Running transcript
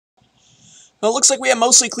Well, it looks like we have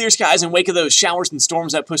mostly clear skies in wake of those showers and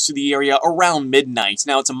storms that pushed through the area around midnight.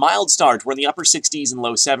 Now, it's a mild start. We're in the upper 60s and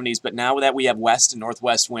low 70s, but now that we have west and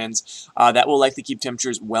northwest winds, that will likely keep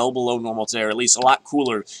temperatures well below normal today, or at least a lot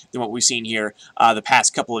cooler than what we've seen here the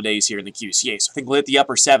past couple of days here in the QCA. So I think we'll hit the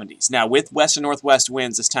upper 70s. Now, with west and northwest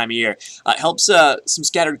winds this time of year, helps some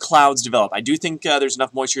scattered clouds develop. I do think there's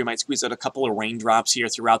enough moisture you might squeeze out a couple of raindrops here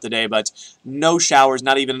throughout the day, but no showers,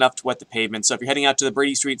 not even enough to wet the pavement. So if you're heading out to the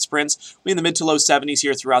Brady Street sprints, we're in the mid to low 70s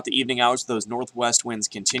here throughout the evening hours, those northwest winds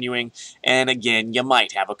continuing. And again, you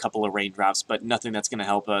might have a couple of raindrops, but nothing that's going to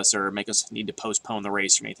help us or make us need to postpone the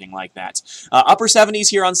race or anything like that. Upper 70s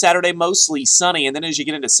here on Saturday, mostly sunny. And then as you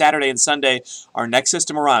get into Saturday and Sunday, our next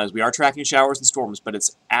system arrives. We are tracking showers and storms, but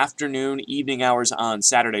it's afternoon, evening hours on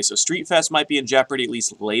Saturday. So Street Fest might be in jeopardy at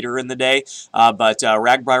least later in the day, but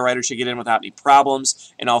RAGBRAI riders should get in without any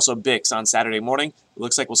problems. And also Bix on Saturday morning. It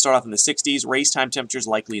looks like we'll start off in the 60s. Race time temperatures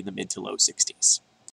likely in the mid to low 60s.